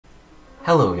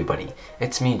Hello everybody,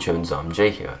 it's me Jones J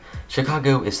here.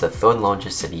 Chicago is the third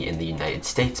largest city in the United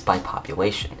States by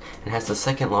population and has the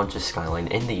second largest skyline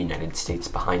in the United States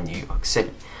behind New York City.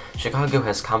 Chicago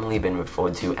has commonly been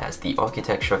referred to as the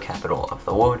architecture capital of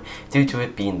the world due to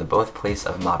it being the birthplace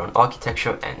of modern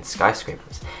architecture and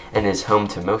skyscrapers, and is home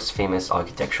to most famous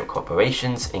architectural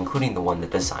corporations, including the one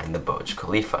that designed the Burj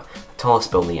Khalifa, the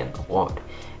tallest building in the world.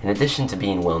 In addition to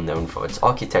being well known for its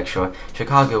architecture,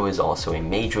 Chicago is also a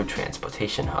major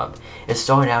transportation hub. It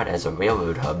started out as a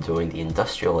railroad hub during the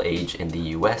industrial age in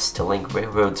the US to link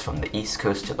railroads from the East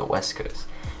Coast to the West Coast.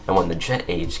 And when the jet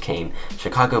age came,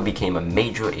 Chicago became a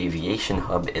major aviation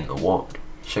hub in the world.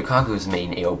 Chicago's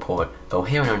main airport,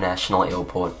 O'Hare International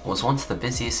Airport, was once the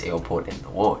busiest airport in the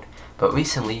world, but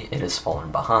recently it has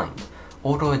fallen behind.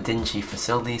 Older, dingy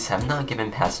facilities have not given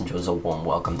passengers a warm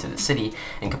welcome to the city,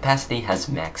 and capacity has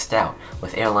maxed out,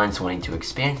 with airlines wanting to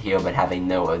expand here but having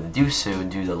nowhere to do so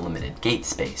due to limited gate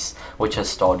space, which has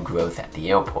stalled growth at the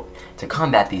airport. To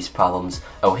combat these problems,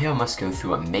 O'Hare must go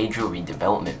through a major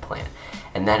redevelopment plan,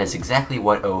 and that is exactly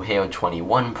what O'Hare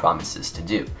 21 promises to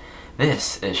do.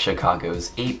 This is Chicago's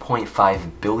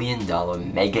 $8.5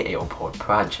 billion mega airport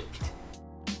project.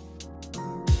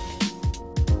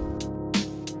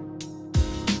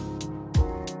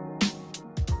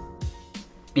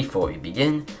 Before we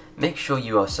begin, make sure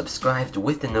you are subscribed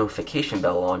with the notification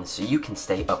bell on so you can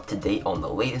stay up to date on the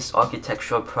latest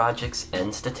architectural projects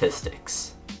and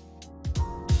statistics.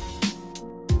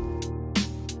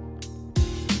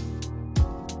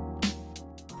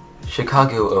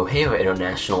 Chicago O'Hare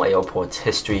International Airport's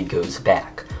history goes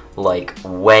back, like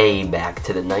way back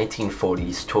to the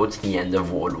 1940s towards the end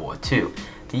of World War II.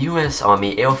 The U.S.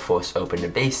 Army Air Force opened a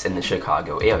base in the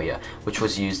Chicago area, which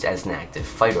was used as an active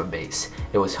fighter base.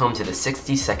 It was home to the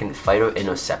 62nd Fighter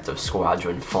Interceptor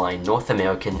Squadron flying North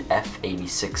American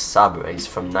F-86 Sabres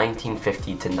from 1950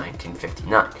 to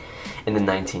 1959. In the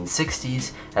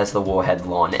 1960s, as the war had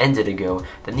long ended ago,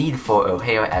 the need for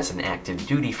O'Hare as an active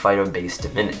duty fighter base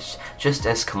diminished, just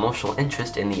as commercial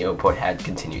interest in the airport had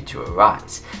continued to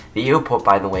arise. The airport,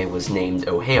 by the way, was named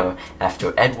O'Hare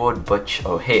after Edward Butch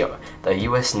O'Hare, the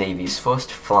U.S. Navy's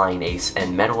first flying ace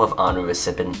and Medal of Honor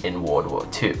recipient in World War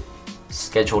II.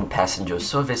 Scheduled passenger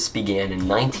service began in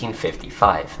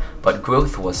 1955, but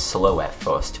growth was slow at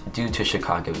first due to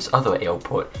Chicago's other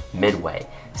airport, Midway.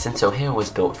 Since O'Hare was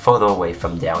built further away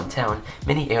from downtown,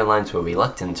 many airlines were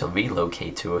reluctant to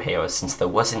relocate to O'Hare since there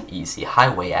wasn't easy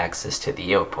highway access to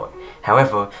the airport.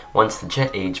 However, once the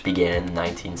jet age began in the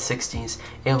 1960s,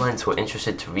 airlines were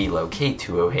interested to relocate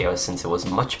to O'Hare since it was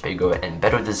much bigger and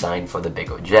better designed for the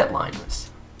bigger jetliners.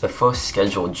 The first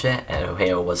scheduled jet at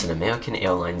O'Hare was an American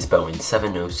Airlines Boeing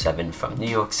 707 from New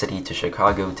York City to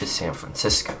Chicago to San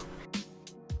Francisco.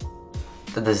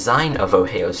 The design of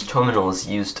O'Hare's terminals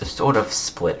used a sort of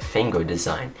split-finger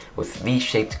design, with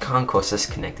V-shaped concourses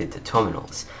connected to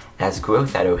terminals. As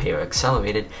growth at O'Hare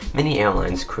accelerated, many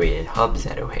airlines created hubs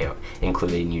at O'Hare,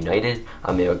 including United,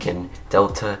 American,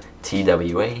 Delta,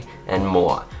 TWA, and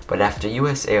more. But after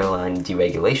U.S. airline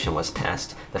deregulation was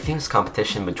passed, the fierce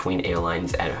competition between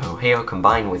airlines at O'Hare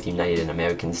combined with United and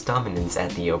American's dominance at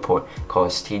the airport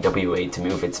caused TWA to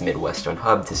move its Midwestern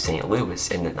hub to St. Louis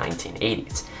in the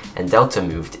 1980s, and Delta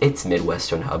moved its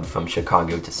Midwestern hub from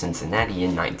Chicago to Cincinnati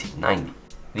in 1990.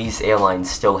 These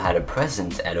airlines still had a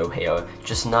presence at O'Hare,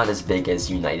 just not as big as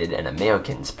United and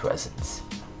American's presence.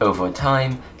 Over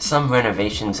time, some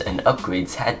renovations and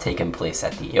upgrades had taken place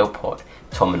at the airport.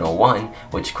 Terminal 1,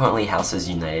 which currently houses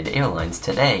United Airlines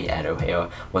today at O'Hare,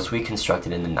 was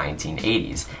reconstructed in the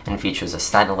 1980s and features a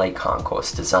satellite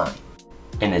concourse design.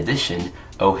 In addition,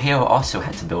 O'Hare also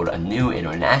had to build a new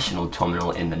international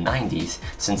terminal in the 90s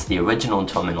since the original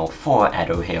Terminal 4 at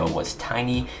O'Hare was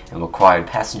tiny and required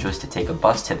passengers to take a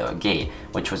bus to their gate,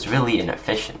 which was really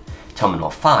inefficient. Terminal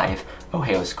 5,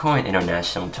 O'Hare's current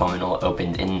international terminal,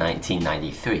 opened in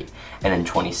 1993, and in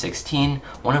 2016,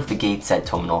 one of the gates at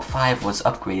Terminal 5 was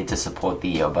upgraded to support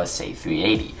the Airbus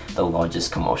A380, the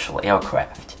largest commercial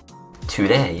aircraft.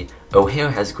 Today,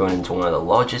 O'Hare has grown into one of the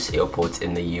largest airports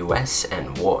in the US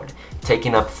and world,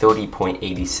 taking up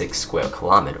 30.86 square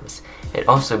kilometers. It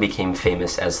also became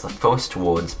famous as the first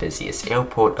world's busiest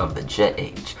airport of the jet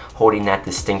age, holding that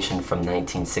distinction from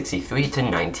 1963 to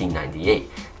 1998.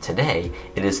 Today,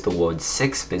 it is the world's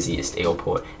 6th busiest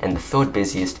airport and the 3rd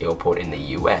busiest airport in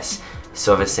the US,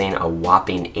 servicing a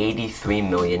whopping 83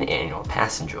 million annual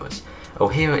passengers.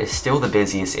 O'Hare is still the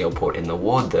busiest airport in the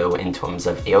world though in terms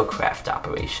of aircraft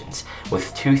operations,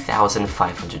 with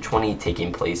 2,520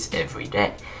 taking place every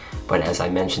day. But as I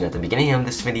mentioned at the beginning of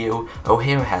this video,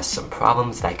 O'Hare has some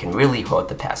problems that can really hurt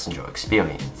the passenger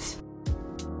experience.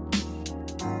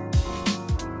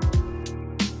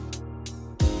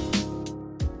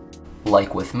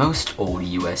 Like with most old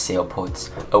US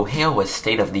airports, O'Hare was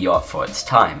state-of-the-art for its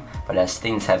time, but as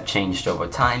things have changed over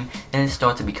time, it has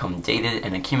started to become dated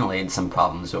and accumulated some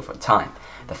problems over time.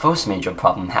 The first major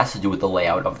problem has to do with the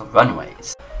layout of the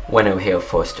runways. When O'Hare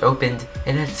first opened,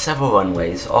 it had several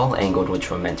runways, all angled, which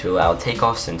were meant to allow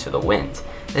takeoffs into the wind.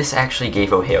 This actually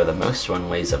gave O'Hare the most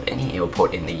runways of any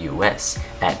airport in the US,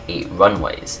 at 8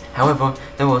 runways. However,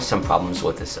 there were some problems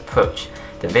with this approach.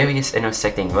 The various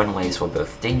intersecting runways were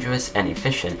both dangerous and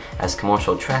efficient as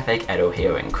commercial traffic at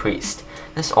O'Hare increased.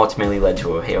 This ultimately led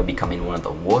to O'Hare becoming one of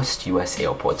the worst US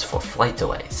airports for flight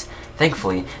delays.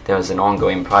 Thankfully, there was an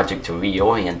ongoing project to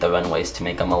reorient the runways to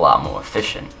make them a lot more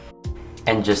efficient.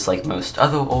 And just like most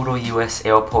other older US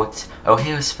airports,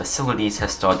 O'Hare's facilities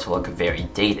have started to look very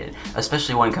dated,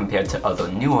 especially when compared to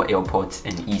other newer airports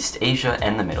in East Asia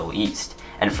and the Middle East.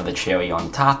 And for the cherry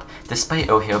on top, despite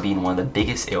O'Hare being one of the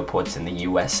biggest airports in the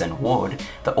US and world,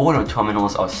 the older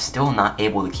terminals are still not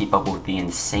able to keep up with the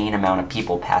insane amount of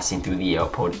people passing through the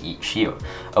airport each year.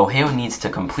 O'Hare needs to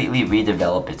completely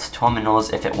redevelop its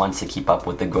terminals if it wants to keep up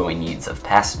with the growing needs of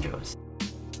passengers.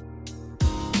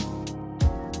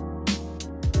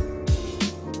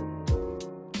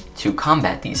 To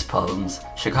combat these problems,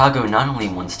 Chicago not only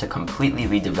wants to completely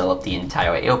redevelop the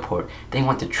entire airport, they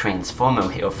want to transform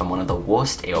O'Hare from one of the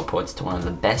worst airports to one of the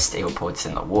best airports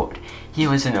in the world.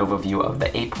 Here is an overview of the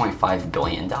 $8.5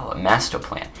 billion master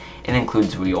plan. It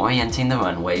includes reorienting the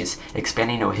runways,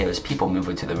 expanding O'Hare's people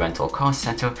mover to the rental car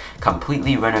center,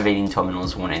 completely renovating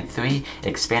Terminals 1 and 3,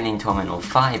 expanding Terminal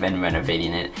 5 and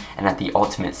renovating it, and at the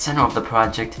ultimate center of the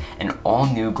project, an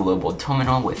all-new global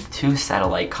terminal with 2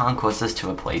 satellite concourses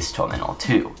to replace Terminal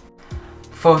 2.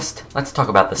 First, let's talk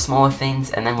about the smaller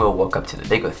things and then we'll work up to the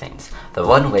bigger things. The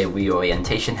runway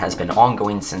reorientation has been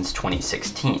ongoing since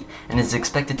 2016 and is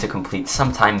expected to complete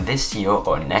sometime this year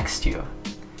or next year.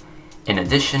 In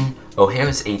addition,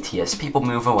 O'Hare's ATS People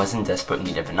Mover was in desperate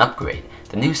need of an upgrade.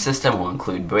 The new system will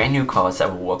include brand new cars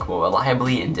that will work more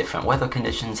reliably in different weather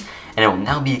conditions, and it will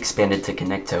now be expanded to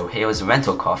connect to O'Hare's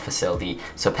rental car facility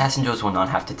so passengers will not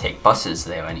have to take buses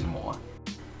there anymore.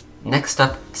 Next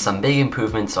up, some big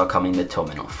improvements are coming to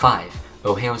Terminal 5,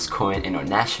 O'Hare's current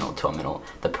international terminal.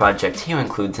 The project here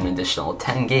includes an additional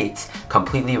 10 gates,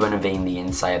 completely renovating the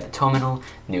inside of the terminal,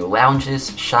 new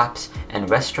lounges, shops, and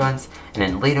restaurants, and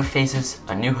in later phases,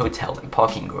 a new hotel and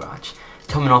parking garage.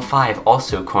 Terminal 5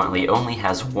 also currently only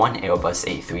has one Airbus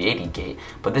A380 gate,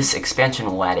 but this expansion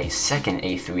will add a second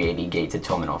A380 gate to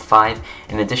Terminal 5,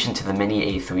 in addition to the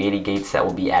many A380 gates that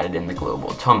will be added in the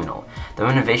global terminal. The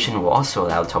renovation will also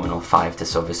allow Terminal 5 to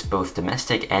service both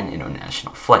domestic and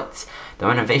international flights. The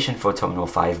renovation for Terminal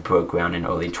 5 broke ground in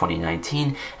early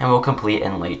 2019 and will complete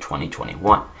in late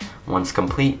 2021. Once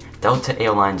complete, Delta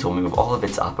Airlines will move all of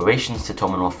its operations to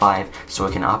Terminal 5 so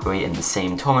it can operate in the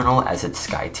same terminal as its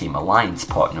SkyTeam Alliance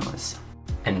partners.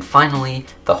 And finally,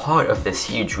 the heart of this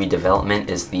huge redevelopment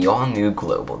is the all-new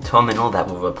global terminal that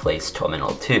will replace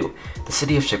Terminal 2. The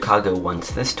city of Chicago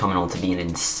wants this terminal to be an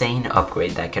insane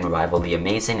upgrade that can rival the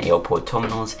amazing airport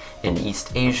terminals in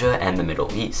East Asia and the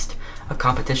Middle East. A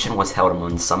competition was held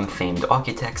among some famed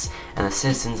architects, and the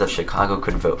citizens of Chicago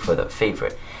could vote for their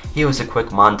favorite. Here is a quick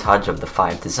montage of the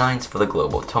 5 designs for the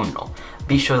global terminal.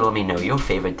 Be sure to let me know your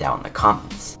favorite down in the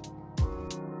comments.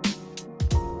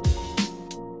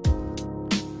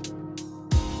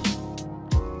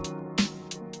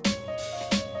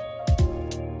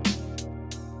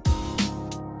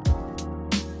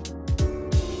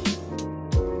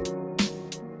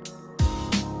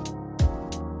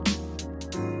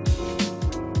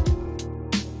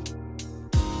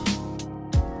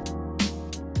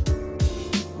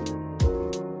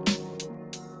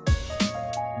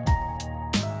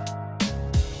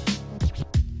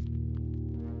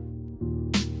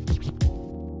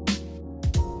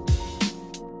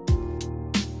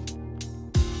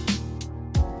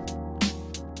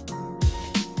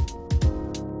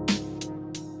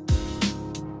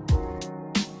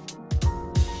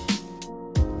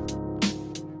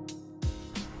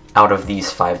 Out of these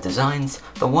 5 designs,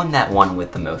 the one that won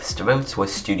with the most votes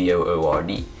was Studio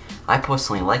ORD. I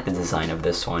personally like the design of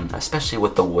this one, especially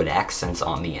with the wood accents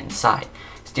on the inside.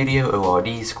 Studio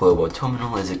ORD's global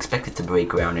terminal is expected to break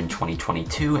ground in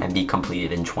 2022 and be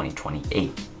completed in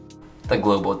 2028. The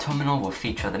global terminal will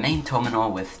feature the main terminal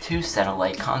with 2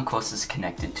 satellite concourses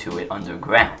connected to it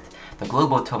underground. The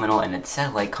global terminal and its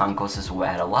satellite concourses will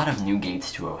add a lot of new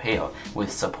gates to O'Hare,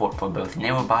 with support for both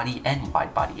narrow-body and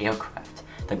wide-body aircraft.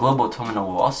 The global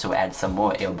terminal will also add some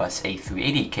more Airbus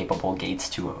A380 capable gates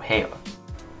to O'Hare.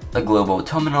 The global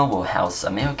terminal will house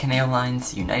American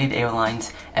Airlines, United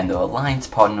Airlines, and their alliance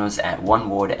partners at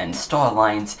Oneworld and Star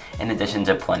Alliance, in addition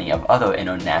to plenty of other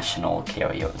international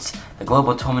carriers. The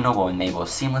global terminal will enable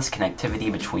seamless connectivity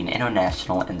between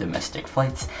international and domestic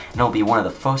flights, and it will be one of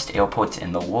the first airports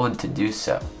in the world to do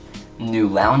so. New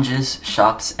lounges,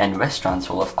 shops, and restaurants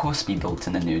will of course be built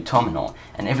in the new terminal,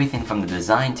 and everything from the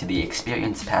design to the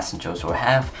experience passengers will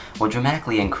have will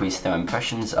dramatically increase their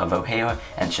impressions of O'Hare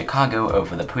and Chicago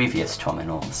over the previous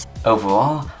terminals.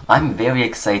 Overall, I'm very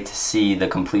excited to see the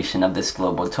completion of this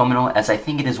global terminal, as I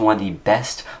think it is one of the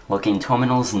best looking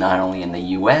terminals not only in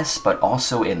the US but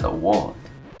also in the world.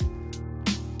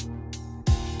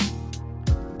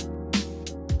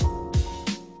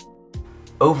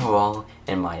 Overall,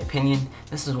 in my opinion,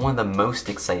 this is one of the most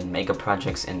exciting mega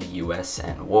projects in the US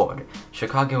and world.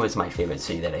 Chicago is my favorite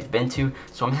city that I've been to,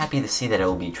 so I'm happy to see that it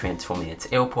will be transforming its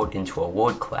airport into a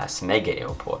world-class mega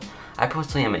airport. I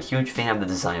personally am a huge fan of the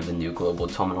design of the new global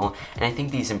terminal, and I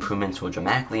think these improvements will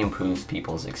dramatically improve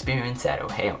people's experience at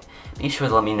O'Hare. Be sure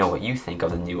to let me know what you think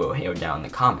of the new O'Hare down in the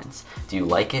comments. Do you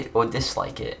like it or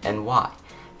dislike it, and why?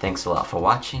 Thanks a lot for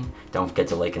watching, don't forget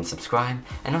to like and subscribe,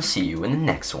 and I'll see you in the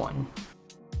next one.